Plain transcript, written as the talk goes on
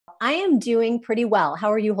I am doing pretty well.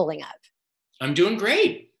 How are you holding up? I'm doing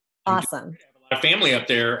great. I'm doing Awesome. great. I have a lot of family up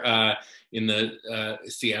there in the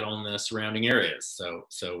Seattle and the surrounding areas. So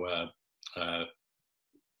I'm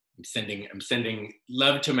sending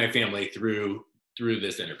love to my family through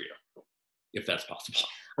this interview, if that's possible.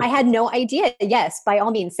 I had no idea. Yes, by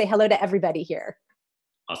all means, say hello to everybody here.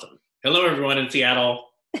 Awesome. Hello, everyone in Seattle.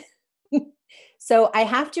 So I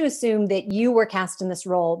have to assume that you were cast in this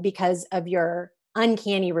role because of your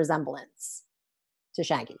uncanny resemblance to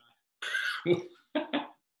Shaggy.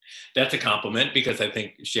 That's a compliment because I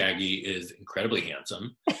think Shaggy is incredibly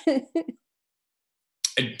handsome.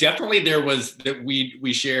 Definitely, there was that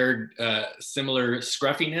we shared similar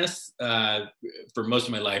scruffiness. For most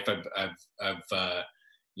of my life, I've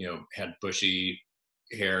had bushy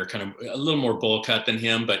hair, kind of a little more bowl cut than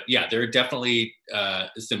him. But yeah, there are definitely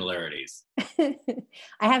similarities.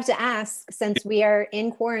 I have to ask, since we are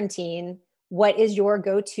in quarantine, what is your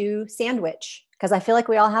go-to sandwich? Because I feel like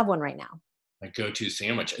we all have one right now. My go-to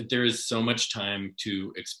sandwich. There is so much time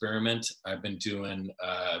to experiment. I've been doing.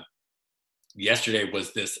 Yesterday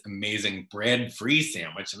was this amazing bread-free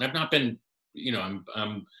sandwich, and I've not been.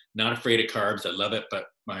 I'm not afraid of carbs. I love it, but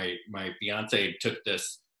my fiance took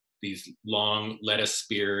these long lettuce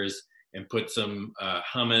spears and put some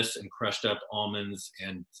hummus and crushed up almonds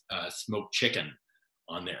and smoked chicken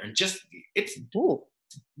on there, and just it's Ooh.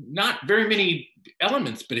 not very many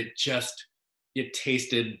elements, but it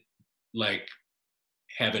tasted like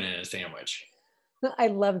heaven in a sandwich. I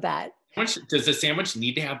love that. Does the sandwich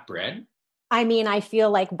need to have bread? I mean, I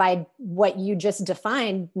feel like by what you just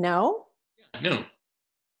defined, no. No.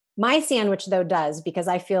 My sandwich, though, does, because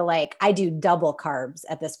I feel like I do double carbs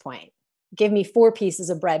at this point. Give me 4 pieces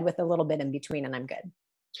of bread with a little bit in between, and I'm good.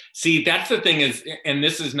 See, that's the thing is, and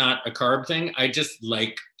this is not a carb thing. I just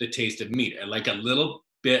like the taste of meat. I like a little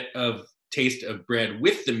bit of taste of bread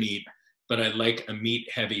with the meat, but I like a meat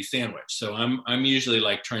heavy sandwich. So I'm usually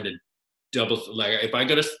like trying to double, like if I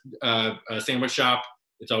go to a sandwich shop,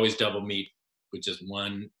 it's always double meat with just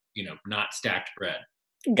one, not stacked bread.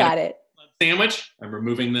 Got it. Sandwich, I'm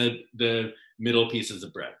removing the middle pieces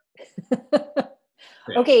of bread.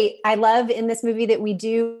 Okay, I love in this movie that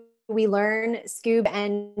we learn Scoob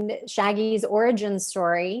and Shaggy's origin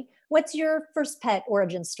story. What's your first pet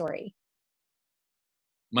origin story?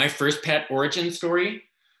 My first pet origin story,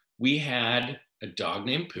 we had a dog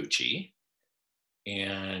named Poochie,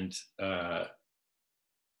 and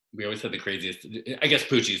we always had the craziest. I guess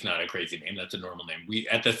Poochie's not a crazy name; that's a normal name. We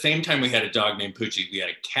at the same time we had a dog named Poochie, we had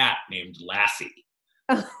a cat named Lassie.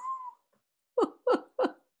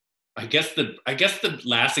 I guess the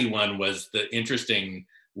Lassie one was the interesting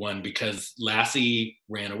one because Lassie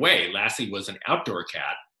ran away. Lassie was an outdoor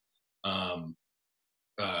cat, um,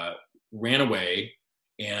 ran away,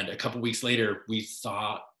 and a couple weeks later, we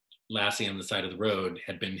saw Lassie on the side of the road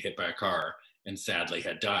had been hit by a car and sadly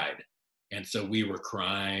had died. And so we were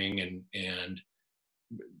crying and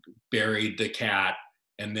buried the cat.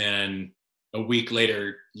 And then a week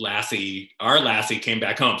later, our Lassie came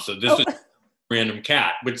back home. So this was random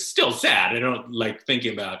cat, which is still sad. I don't like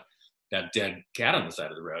thinking about that dead cat on the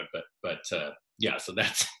side of the road, but yeah, so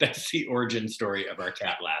that's the origin story of our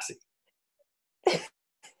cat Lassie.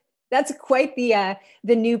 That's quite the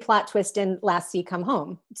new plot twist in Lassie Come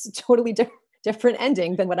Home. It's a totally different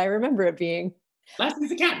ending than what I remember it being.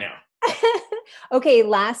 Lassie's a cat now. Okay,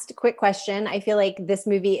 last quick question. I feel like this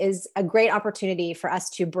movie is a great opportunity for us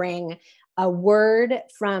to bring a word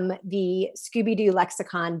from the Scooby-Doo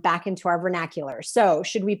lexicon back into our vernacular. So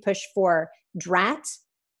should we push for drat,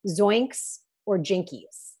 zoinks, or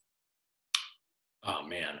jinkies? Oh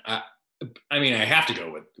man, I mean, I have to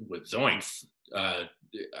go with zoinks.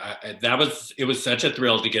 It was such a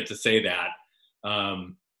thrill to get to say that.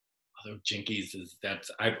 Although jinkies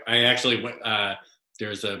I actually went.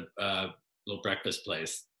 There's a little breakfast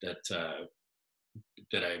place that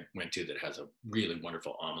I went to that has a really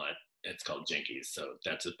wonderful omelet. It's called Jinkies, so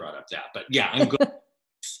that just brought up that. But yeah, I'm good.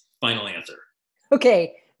 Final answer.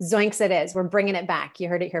 Okay, zoinks it is. We're bringing it back. You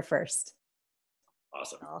heard it here first.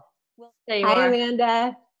 Awesome. Well, there you Hi, are.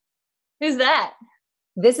 Amanda. Who's that?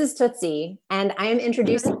 This is Tootsie, and I am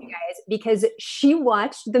introducing you guys because she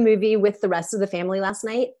watched the movie with the rest of the family last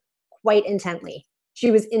night quite intently. She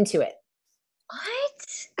was into it.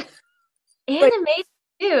 What? Animated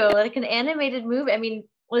too, like an animated movie. I mean,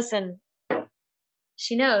 listen,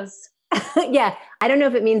 she knows. Yeah, I don't know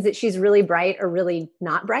if it means that she's really bright or really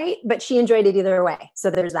not bright, but she enjoyed it either way. So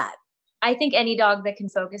there's that. I think any dog that can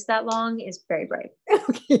focus that long is very bright.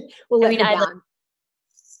 Okay, we'll let her down.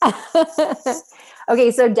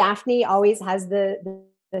 Okay, so Daphne always has the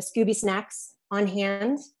Scooby snacks on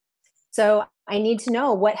hand. So I need to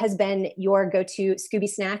know, what has been your go-to Scooby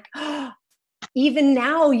snack? Even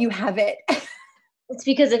now you have it. It's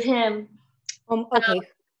because of him. Okay.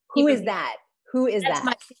 Who is that? Who is That's that?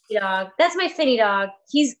 my Finny dog. That's my Finny dog.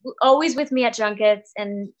 He's always with me at junkets,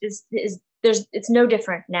 and it's no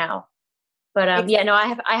different now. But yeah, no, I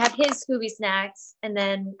have his Scooby snacks. And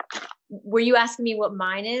then, were you asking me what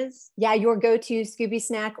mine is? Yeah, your go-to Scooby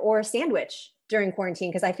snack or sandwich during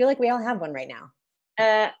quarantine, because I feel like we all have one right now.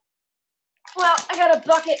 Well, I got a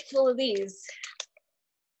bucket full of these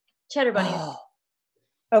cheddar bunnies. Oh.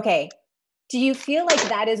 Okay. Do you feel like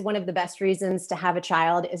that is one of the best reasons to have a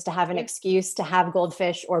child, is to have an excuse to have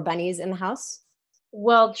goldfish or bunnies in the house?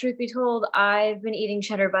 Well, truth be told, I've been eating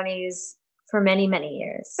cheddar bunnies for many, many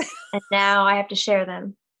years. And now I have to share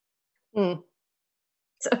them.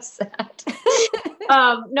 So sad.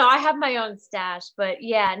 No, I have my own stash, but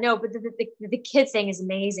yeah, no, but the kids thing is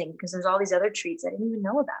amazing because there's all these other treats I didn't even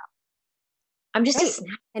know about. I'm just a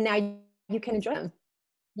snack. And now you can enjoy them.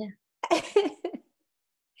 Yeah.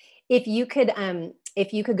 If you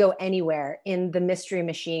could go anywhere in the Mystery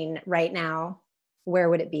Machine right now, where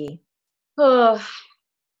would it be? Oh,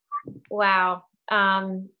 wow.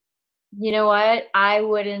 You know what? I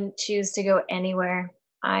wouldn't choose to go anywhere.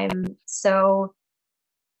 I'm so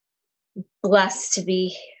blessed to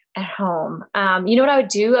be at home. You know what I would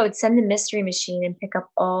do? I would send the Mystery Machine and pick up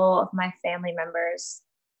all of my family members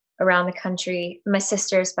around the country, my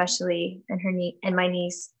sister especially, and and my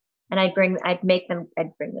niece, and I'd bring them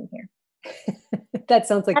here. That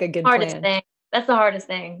sounds like a good plan. Thing. That's the hardest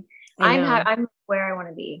thing. I'm where I want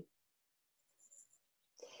to be.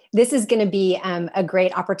 This is going to be a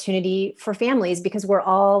great opportunity for families, because we're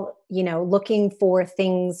all, looking for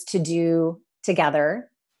things to do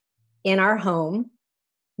together in our home.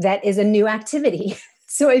 That is a new activity.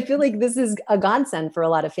 So I feel like this is a godsend for a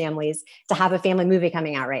lot of families to have a family movie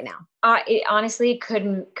coming out right now. It honestly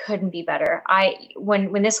couldn't be better.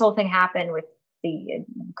 When this whole thing happened with the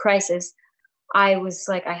crisis, I was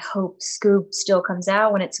like, I hope SCOOB still comes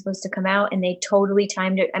out when it's supposed to come out, and they totally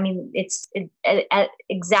timed it. I mean, it's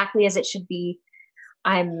exactly as it should be.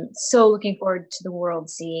 I'm so looking forward to the world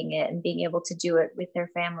seeing it and being able to do it with their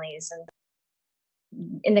families and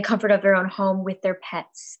in the comfort of their own home with their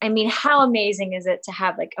pets. I mean, how amazing is it to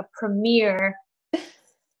have like a premiere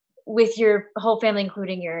with your whole family,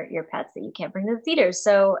 including your pets that you can't bring to the theaters?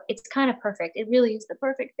 So it's kind of perfect. It really is the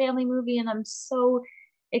perfect family movie, and I'm so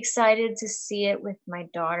excited to see it with my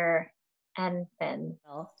daughter and Ben.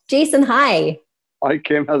 Jason, hi. Hi,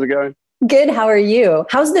 Kim. How's it going? Good. How are you?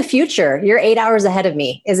 How's the future? You're 8 hours ahead of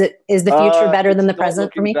me. Is the future better than the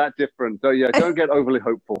present for me? That different. So yeah, don't get overly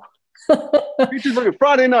hopeful.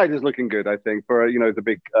 Friday night is looking good, I think, for the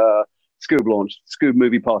big SCOOB launch, SCOOB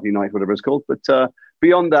movie party night, whatever it's called. But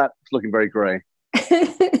beyond that, it's looking very grey.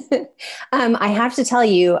 I have to tell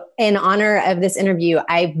you, in honor of this interview,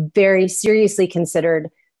 I very seriously considered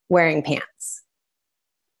wearing pants.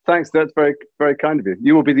 Thanks. That's very, very kind of you.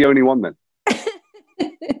 You will be the only one then.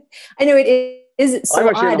 I know it is so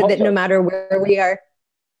odd that no matter where we are,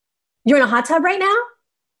 you're in a hot tub right now?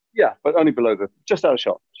 Yeah, but only below just out of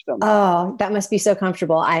shot. Oh, that must be so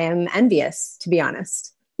comfortable. I am envious, to be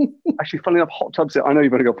honest. Actually, funny enough, hot tub sales, I know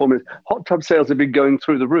you've only got 4 minutes. Hot tub sales have been going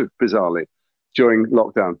through the roof, bizarrely, during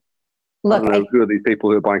lockdown. Look, who are these people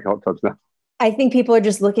who are buying hot tubs now? I think people are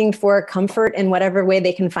just looking for comfort in whatever way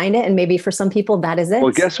they can find it. And maybe for some people, that is it.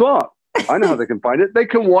 Well, guess what? I know how they can find it. They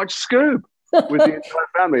can watch SCOOB with the entire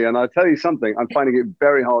family. And I'll tell you something, I'm finding it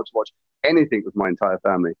very hard to watch anything with my entire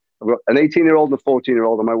family. I've got an 18-year-old and a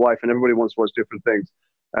 14-year-old and my wife, and everybody wants to watch different things.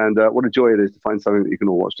 And what a joy it is to find something that you can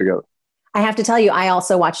all watch together. I have to tell you, I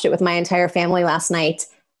also watched it with my entire family last night,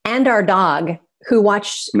 and our dog, who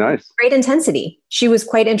watched great intensity. She was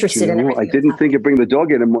quite interested in it. I didn't think of bringing the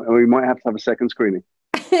dog in, and we might have to have a second screening.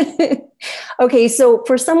 Okay, so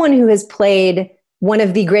for someone who has played one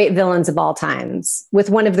of the great villains of all times, with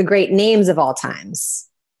one of the great names of all times,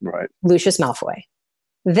 right, Lucius Malfoy,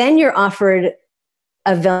 then you're offered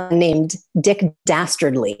a villain named Dick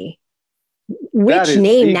Dastardly. Which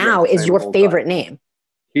name now is your favorite name?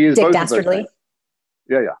 He is Dick Dastardly?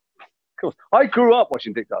 Yeah. Of course. I grew up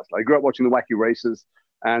watching Dick Dastardly. I grew up watching the Wacky Racers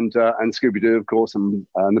and Scooby-Doo, of course, and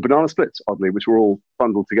the Banana Splits, oddly, which were all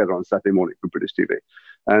bundled together on Saturday morning for British TV.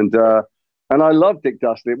 And I love Dick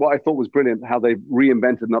Dastardly. What I thought was brilliant, how they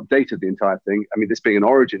reinvented and updated the entire thing. I mean, this being an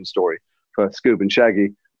origin story for Scoob and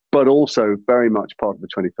Shaggy, but also very much part of the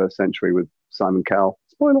 21st century with Simon Cowell,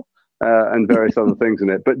 spoiler, and various other things in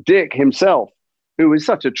it. But Dick himself, who is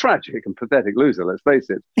such a tragic and pathetic loser, let's face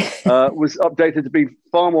it, was updated to be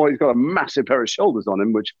far more. He's got a massive pair of shoulders on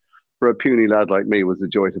him, which for a puny lad like me was a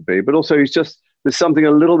joy to be. But also he's just there's something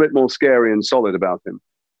a little bit more scary and solid about him,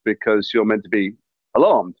 because you're meant to be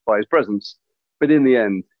alarmed by his presence. But in the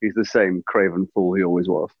end, he's the same craven fool he always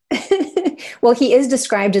was. Well, he is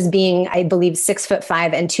described as being, I believe,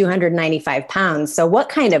 6'5" and 295 pounds. So what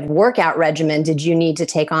kind of workout regimen did you need to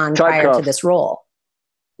take on prior to this role?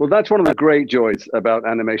 Well, that's one of the great joys about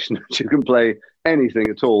animation. You can play anything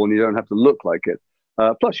at all and you don't have to look like it.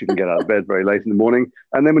 Plus, you can get out of bed very late in the morning.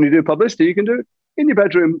 And then when you do publicity, you can do it in your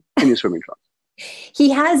bedroom, in your swimming trunks.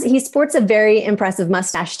 He sports a very impressive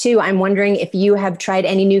mustache too. I'm wondering if you have tried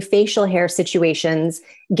any new facial hair situations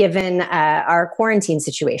given our quarantine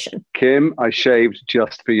situation. Kim, I shaved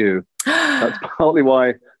just for you. That's partly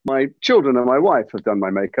why my children and my wife have done my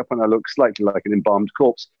makeup, and I look slightly like an embalmed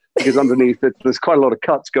corpse, because underneath it, there's quite a lot of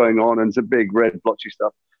cuts going on and some big red blotchy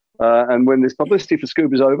stuff. And when this publicity for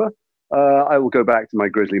SCOOB is over, I will go back to my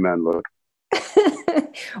grizzly man look.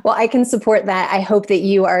 Well, I can support that. I hope that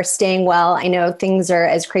you are staying well. I know things are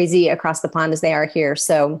as crazy across the pond as they are here.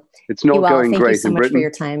 So it's not going great in Britain. Thank you so much for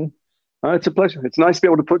your time. It's a pleasure. It's nice to be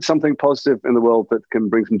able to put something positive in the world that can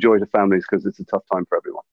bring some joy to families, because it's a tough time for everyone.